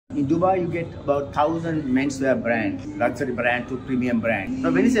In Dubai, you get about 1,000 menswear brands, luxury brand to premium brand. Now,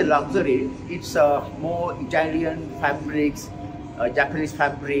 when you say luxury, it's more Italian fabrics, Japanese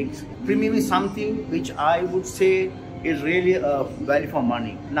fabrics. Premium is something which I would say is really a value for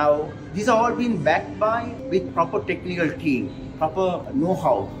money. Now, these are all been backed by with proper technical team, proper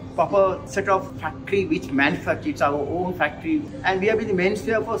know-how, proper set of factory which manufactures our own factory, and we have been in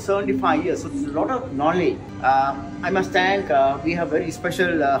menswear for 75 years, so there's a lot of knowledge. I must thank, we have very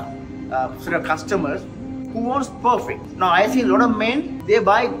special set of customers who wants perfect. Now I see a lot of men, they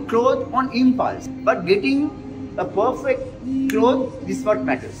buy clothes on impulse, but getting a perfect clothes, this is what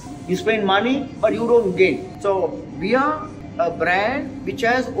matters. You spend money but you don't gain. So we are a brand which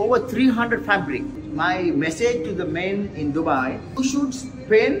has over 300 fabrics. My message to the men in Dubai, you should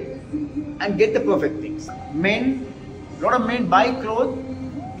spend and get the perfect things. Men, a lot of men buy clothes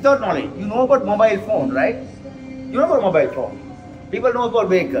without knowledge. You know about mobile phone, right? You know about mobile phone. People know about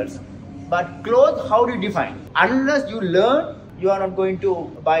vehicles. But clothes, how do you define? Unless you learn, you are not going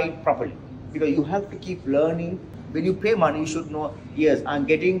to buy it properly. Because you have to keep learning. When you pay money, you should know, yes, I'm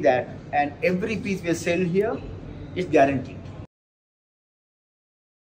getting that. And every piece we sell here is guaranteed.